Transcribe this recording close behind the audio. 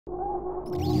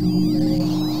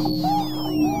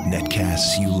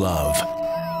Netcasts you love.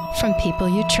 From people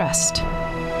you trust.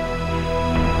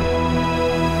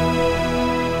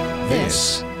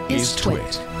 This is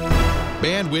Twit.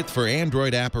 Bandwidth for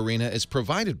Android App Arena is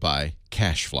provided by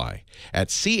CacheFly at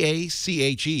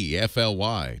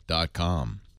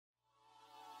CacheFly.com.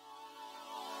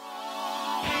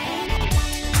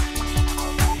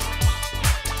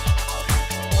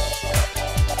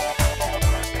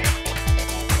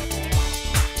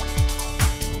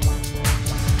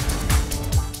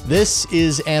 This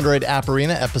is Android App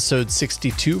Arena, episode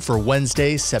 62 for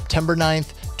Wednesday, September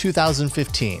 9th,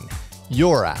 2015.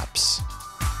 Your apps.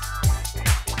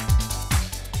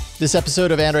 This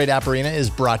episode of Android App Arena is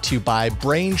brought to you by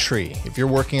Braintree. If you're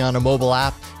working on a mobile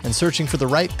app and searching for the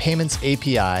right payments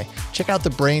API, check out the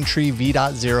Braintree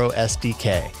V.0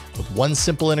 SDK. With one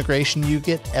simple integration, you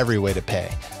get every way to pay.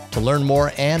 To learn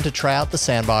more and to try out the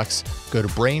sandbox, go to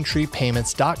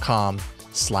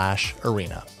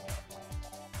braintreepayments.com/arena.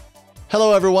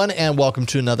 Hello, everyone, and welcome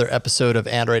to another episode of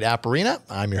Android App Arena.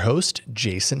 I'm your host,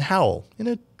 Jason Howell, in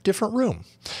a different room.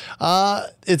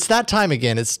 It's that time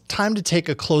again. It's time to take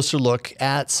a closer look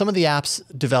at some of the apps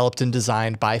developed and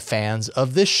designed by fans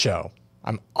of this show.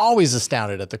 I'm always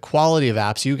astounded at the quality of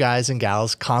apps you guys and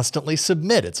gals constantly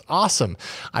submit. It's awesome.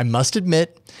 I must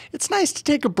admit, it's nice to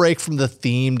take a break from the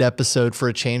themed episode for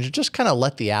a change and just kind of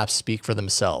let the apps speak for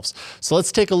themselves. So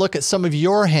let's take a look at some of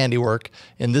your handiwork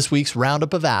in this week's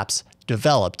roundup of apps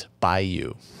developed by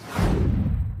you.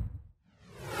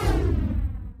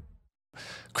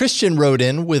 Christian wrote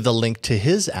in with a link to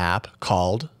his app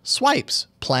called Swipes,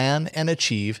 Plan and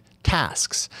Achieve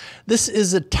Tasks. This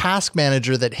is a task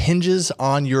manager that hinges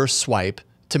on your swipe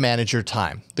to manage your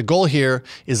time. The goal here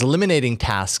is eliminating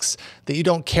tasks that you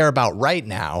don't care about right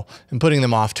now and putting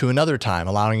them off to another time,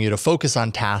 allowing you to focus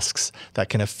on tasks that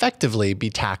can effectively be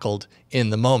tackled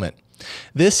in the moment.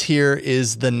 This here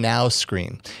is the Now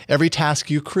screen. Every task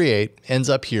you create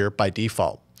ends up here by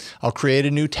default. I'll create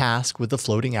a new task with the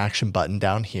floating action button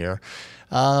down here.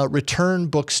 Return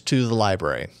books to the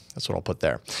library. That's what I'll put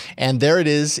there. And there it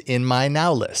is in my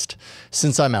Now list.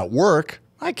 Since I'm at work,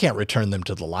 I can't return them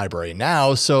to the library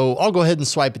now, so I'll go ahead and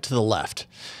swipe it to the left.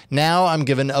 Now I'm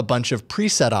given a bunch of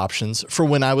preset options for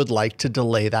when I would like to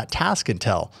delay that task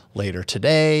until later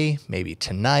today, maybe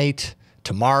tonight,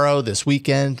 tomorrow, this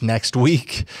weekend, next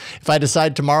week. If I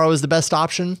decide tomorrow is the best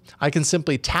option, I can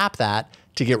simply tap that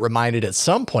to get reminded at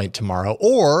some point tomorrow,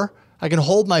 or I can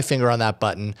hold my finger on that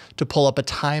button to pull up a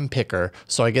time picker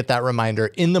so I get that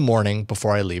reminder in the morning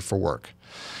before I leave for work.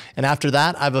 And after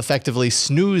that, I've effectively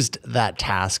snoozed that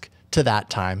task to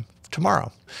that time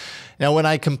tomorrow. Now, when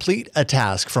I complete a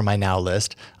task from my Now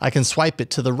list, I can swipe it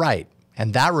to the right,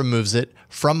 and that removes it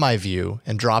from my view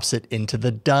and drops it into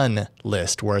the Done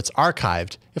list where it's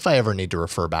archived if I ever need to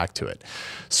refer back to it.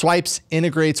 Swipes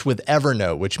integrates with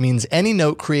Evernote, which means any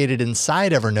note created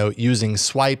inside Evernote using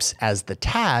Swipes as the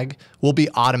tag will be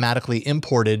automatically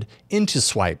imported into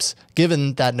Swipes,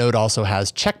 given that note also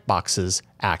has checkboxes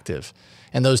active.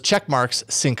 And those check marks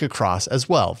sync across as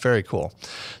well. Very cool.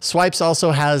 Swipes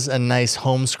also has a nice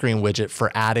home screen widget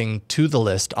for adding to the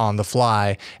list on the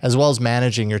fly, as well as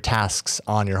managing your tasks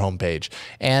on your homepage.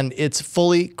 And it's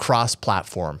fully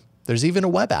cross-platform. There's even a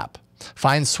web app.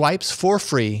 Find Swipes for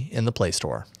free in the Play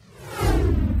Store.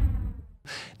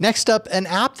 Next up, an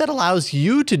app that allows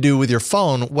you to do with your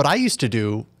phone what I used to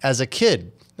do as a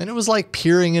kid. And it was like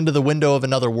peering into the window of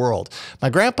another world.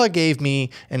 My grandpa gave me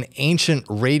an ancient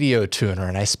radio tuner,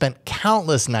 and I spent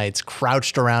countless nights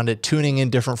crouched around it, tuning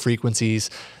in different frequencies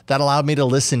that allowed me to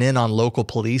listen in on local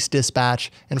police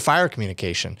dispatch and fire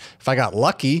communication. If I got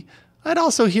lucky, I'd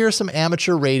also hear some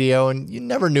amateur radio, and you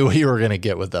never knew what you were going to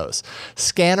get with those.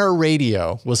 Scanner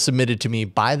Radio was submitted to me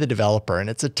by the developer,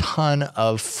 and it's a ton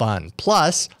of fun.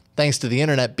 Plus, thanks to the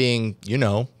internet being,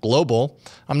 global,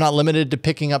 I'm not limited to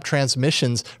picking up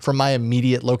transmissions from my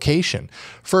immediate location.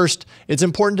 First, it's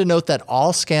important to note that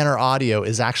all scanner audio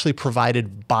is actually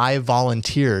provided by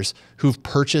volunteers who've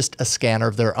purchased a scanner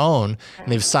of their own,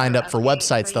 and they've signed up for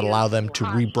websites that allow them to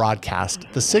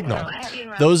rebroadcast the signal.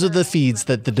 Those are the feeds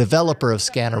that the developer of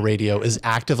Scanner Radio is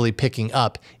actively picking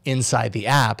up inside the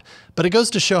app, but it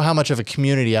goes to show how much of a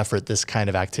community effort this kind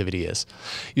of activity is.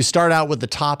 You start out with the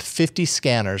top 50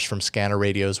 scanners from Scanner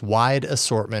Radio's wide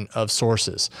assortment of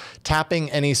sources. Tapping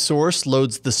any source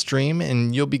loads the stream,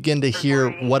 and you'll begin to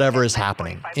hear whatever is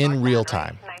happening in real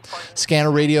time.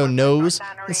 Scanner Radio knows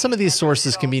that some of these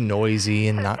sources can be noisy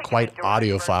and not quite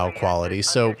audiophile quality,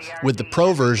 so with the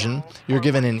Pro version, you're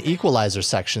given an equalizer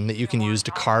section that you can use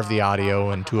to carve the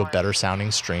audio into a better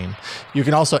sounding stream. You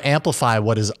can also amplify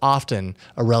what is often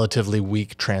a relatively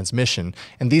weak transmission,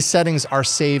 and these settings are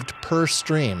saved per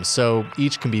stream, so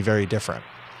each can be very different.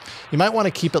 You might want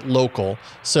to keep it local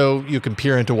so you can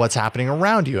peer into what's happening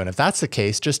around you. And if that's the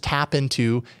case, just tap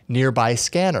into nearby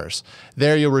scanners.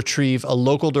 There you'll retrieve a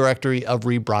local directory of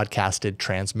rebroadcasted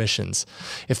transmissions.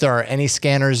 If there are any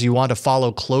scanners you want to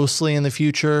follow closely in the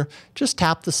future, just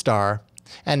tap the star.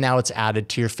 And now it's added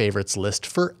to your favorites list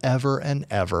forever and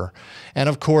ever. And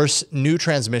of course, new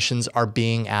transmissions are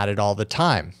being added all the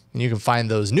time. And you can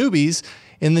find those newbies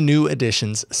in the new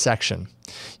additions section.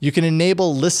 You can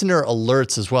enable listener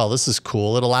alerts as well. This is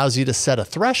cool. It allows you to set a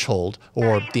threshold,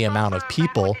 or the amount of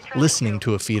people listening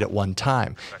to a feed at one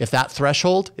time. If that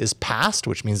threshold is passed,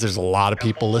 which means there's a lot of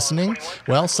people listening,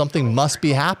 well, something must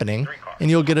be happening,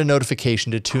 and you'll get a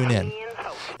notification to tune in.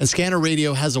 And Scanner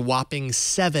Radio has a whopping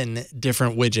 7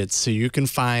 different widgets, so you can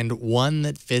find one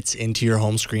that fits into your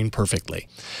home screen perfectly.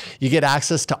 You get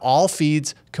access to all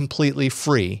feeds completely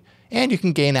free, and you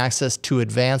can gain access to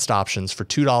advanced options for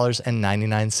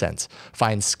 $2.99.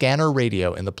 Find Scanner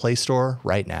Radio in the Play Store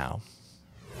right now.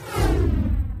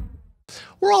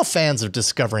 We're all fans of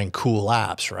discovering cool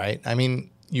apps, right? I mean,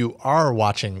 you are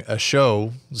watching a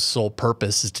show, the sole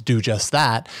purpose is to do just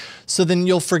that. So then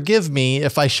you'll forgive me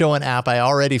if I show an app I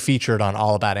already featured on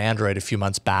All About Android a few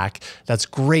months back that's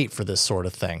great for this sort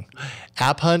of thing.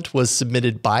 AppHunt was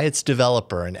submitted by its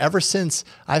developer, and ever since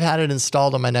I've had it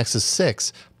installed on my Nexus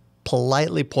 6,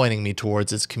 politely pointing me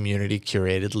towards its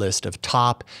community-curated list of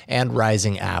top and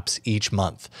rising apps each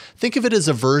month. Think of it as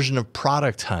a version of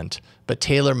Product Hunt, but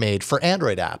tailor-made for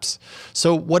Android apps.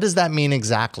 So what does that mean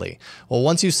exactly? Well,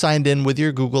 once you've signed in with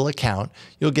your Google account,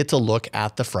 you'll get to look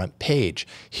at the front page.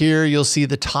 Here, you'll see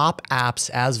the top apps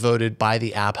as voted by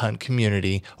the AppHunt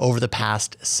community over the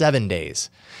past 7 days.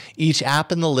 Each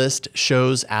app in the list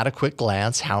shows at a quick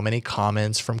glance how many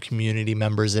comments from community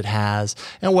members it has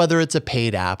and whether it's a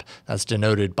paid app, that's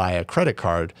denoted by a credit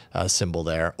card symbol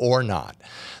there, or not.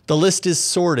 The list is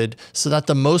sorted so that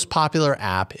the most popular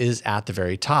app is at the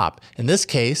very top. In this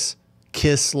case,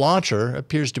 Kiss Launcher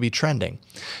appears to be trending.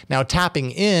 Now,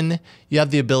 tapping in, you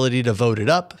have the ability to vote it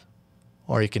up,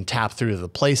 or you can tap through to the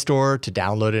Play Store to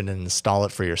download it and install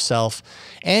it for yourself.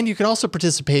 And you can also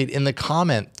participate in the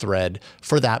comment thread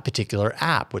for that particular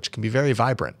app, which can be very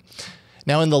vibrant.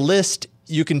 Now, in the list,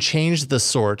 you can change the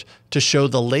sort to show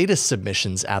the latest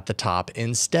submissions at the top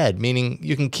instead, meaning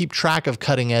you can keep track of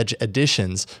cutting-edge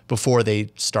additions before they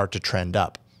start to trend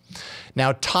up.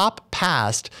 Now, Top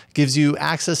Past gives you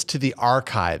access to the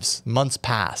archives, months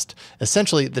past,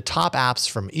 essentially the top apps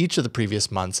from each of the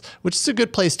previous months, which is a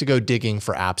good place to go digging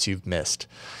for apps you've missed.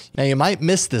 Now, you might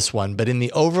miss this one, but in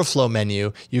the overflow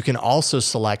menu, you can also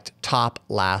select Top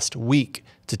Last Week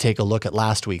to take a look at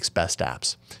last week's best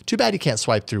apps. Too bad you can't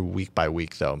swipe through week by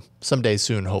week, though. Someday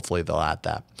soon, hopefully they'll add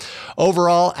that.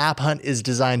 Overall, AppHunt is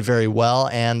designed very well,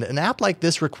 and an app like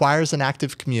this requires an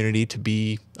active community to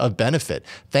be of benefit.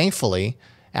 Thankfully,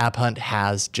 AppHunt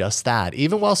has just that,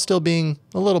 even while still being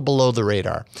a little below the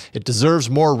radar. It deserves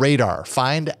more radar.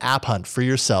 Find AppHunt for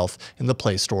yourself in the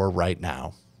Play Store right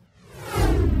now.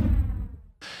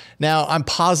 Now, I'm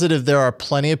positive there are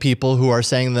plenty of people who are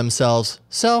saying to themselves,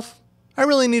 Self, I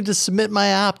really need to submit my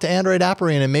app to Android App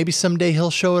Arena, and maybe someday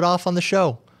he'll show it off on the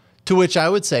show. To which I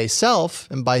would say, Self,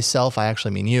 and by self I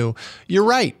actually mean you're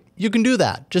right. You can do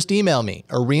that. Just email me,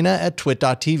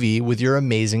 arena@twit.tv with your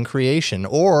amazing creation,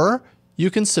 or you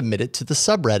can submit it to the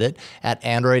subreddit at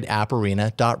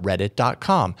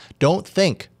androidapparena.reddit.com. Don't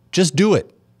think, just do it.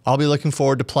 I'll be looking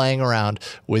forward to playing around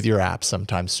with your app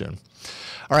sometime soon.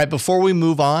 All right, before we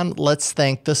move on, let's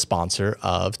thank the sponsor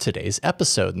of today's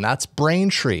episode, and that's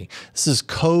Braintree. This is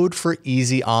code for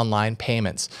easy online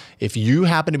payments. If you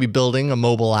happen to be building a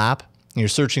mobile app and you're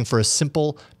searching for a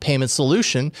simple payment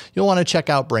solution, you'll want to check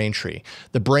out Braintree.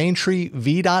 The Braintree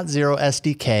V.0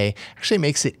 SDK actually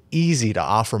makes it easy to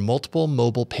offer multiple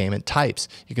mobile payment types.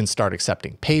 You can start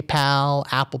accepting PayPal,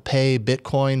 Apple Pay,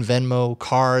 Bitcoin, Venmo,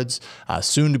 cards,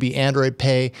 soon to be Android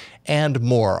Pay, and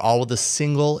more, all with a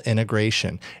single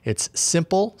integration. It's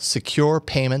simple, secure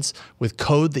payments with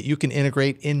code that you can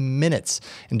integrate in minutes.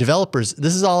 And developers,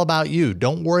 this is all about you.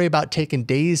 Don't worry about taking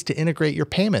days to integrate your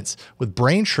payments. With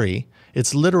Braintree,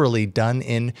 it's literally done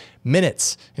in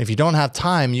minutes. And if you don't have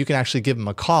time, you can actually give them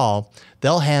a call.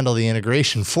 They'll handle the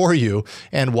integration for you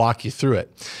and walk you through it.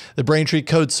 The Braintree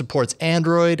code supports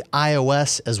Android,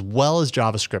 iOS, as well as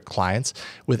JavaScript clients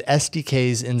with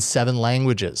SDKs in 7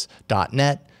 languages: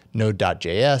 .NET,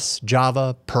 Node.js,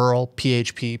 Java, Perl,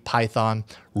 PHP, Python,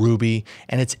 Ruby,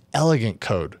 and it's elegant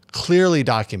code, clearly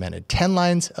documented. 10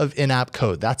 lines of in-app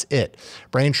code, that's it.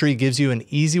 Braintree gives you an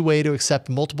easy way to accept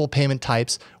multiple payment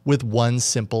types with one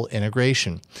simple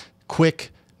integration.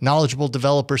 Quick, knowledgeable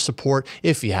developer support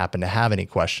if you happen to have any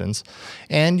questions.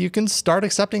 And you can start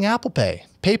accepting Apple Pay,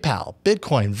 PayPal,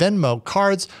 Bitcoin, Venmo,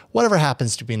 cards, whatever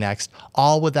happens to be next,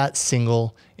 all with that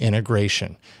single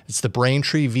integration. It's the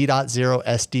Braintree V.0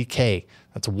 SDK.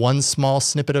 That's one small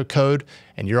snippet of code,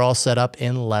 and you're all set up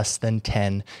in less than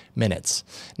 10 minutes.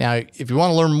 Now, if you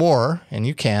want to learn more, and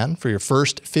you can, for your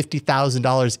first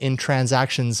 $50,000 in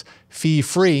transactions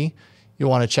fee-free, you'll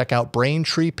want to check out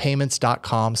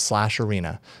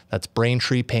braintreepayments.com/arena. That's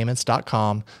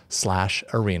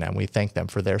braintreepayments.com/arena. And we thank them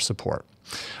for their support.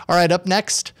 All right, up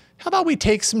next, how about we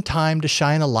take some time to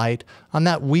shine a light on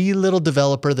that wee little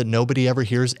developer that nobody ever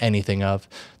hears anything of.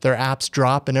 Their apps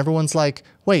drop and everyone's like,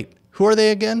 wait, who are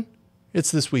they again?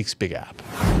 It's this week's big app.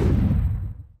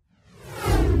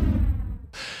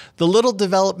 The little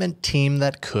development team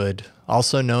that could,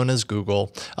 also known as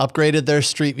Google, upgraded their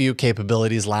Street View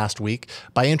capabilities last week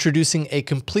by introducing a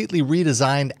completely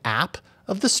redesigned app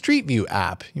of the Street View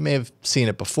app. You may have seen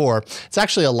it before. It's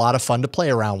actually a lot of fun to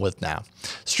play around with now.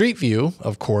 Street View,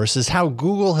 of course, is how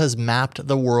Google has mapped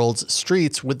the world's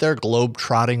streets with their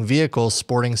globe-trotting vehicles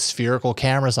sporting spherical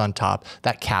cameras on top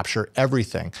that capture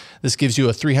everything. This gives you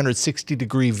a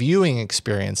 360-degree viewing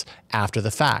experience after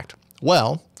the fact.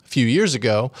 Well, a few years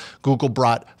ago, Google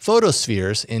brought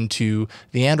photospheres into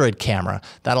the Android camera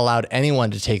that allowed anyone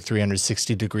to take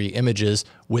 360-degree images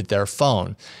with their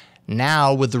phone.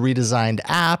 Now, with the redesigned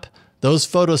app, those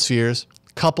photospheres,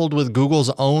 coupled with Google's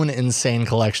own insane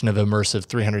collection of immersive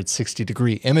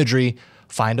 360-degree imagery,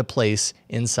 find a place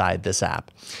inside this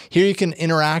app. Here you can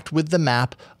interact with the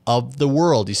map of the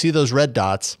world. You see those red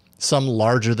dots, some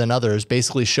larger than others,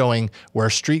 basically showing where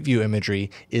Street View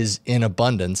imagery is in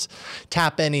abundance.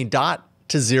 Tap any dot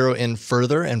to zero in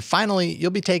further, and finally,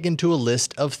 you'll be taken to a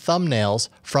list of thumbnails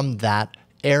from that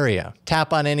area.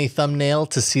 Tap on any thumbnail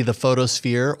to see the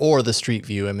photosphere or the Street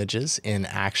View images in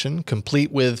action,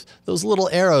 complete with those little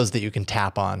arrows that you can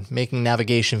tap on, making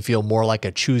navigation feel more like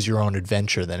a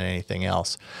choose-your-own-adventure than anything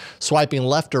else. Swiping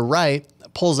left or right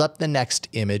pulls up the next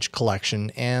image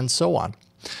collection, and so on.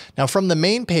 Now, from the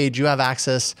main page, you have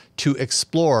access to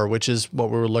Explore, which is what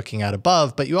we were looking at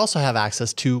above, but you also have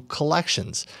access to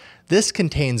Collections. This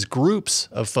contains groups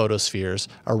of photospheres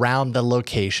around the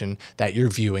location that you're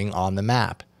viewing on the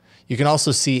map. You can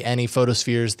also see any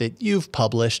photospheres that you've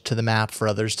published to the map for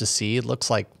others to see. It looks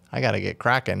like I gotta get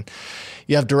cracking.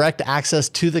 You have direct access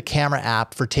to the camera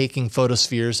app for taking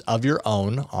photospheres of your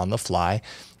own on the fly.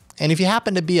 And if you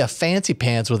happen to be a fancy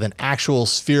pants with an actual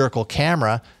spherical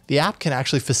camera, the app can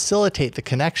actually facilitate the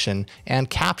connection and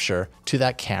capture to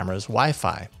that camera's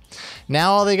Wi-Fi.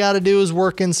 Now all they got to do is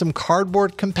work in some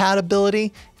cardboard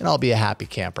compatibility and I'll be a happy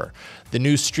camper. The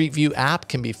new Street View app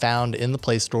can be found in the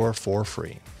Play Store for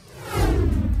free.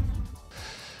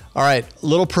 All right,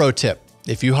 little pro tip.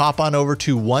 If you hop on over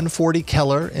to 140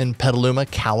 Keller in Petaluma,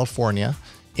 California,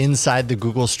 inside the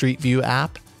Google Street View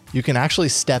app, you can actually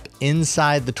step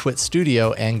inside the Twit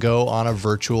studio and go on a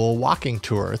virtual walking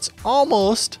tour. It's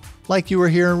almost like you were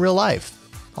here in real life.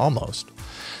 Almost.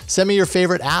 Send me your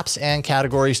favorite apps and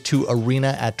categories to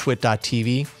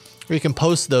arena@twit.tv, or you can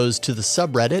post those to the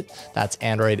subreddit. That's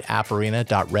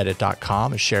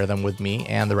androidapparena.reddit.com, and share them with me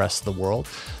and the rest of the world.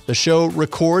 The show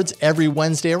records every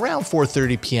Wednesday around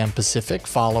 4:30 p.m. Pacific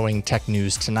following Tech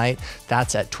News Tonight.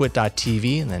 That's at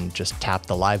twit.tv, and then just tap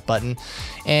the live button.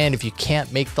 And if you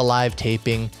can't make the live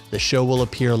taping, the show will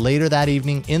appear later that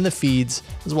evening in the feeds,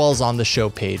 as well as on the show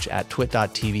page at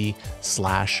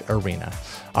twit.tv/arena.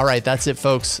 All right, that's it,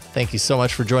 folks. Thank you so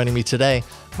much for joining me today.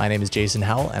 My name is Jason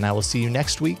Howell, and I will see you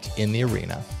next week in the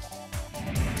arena.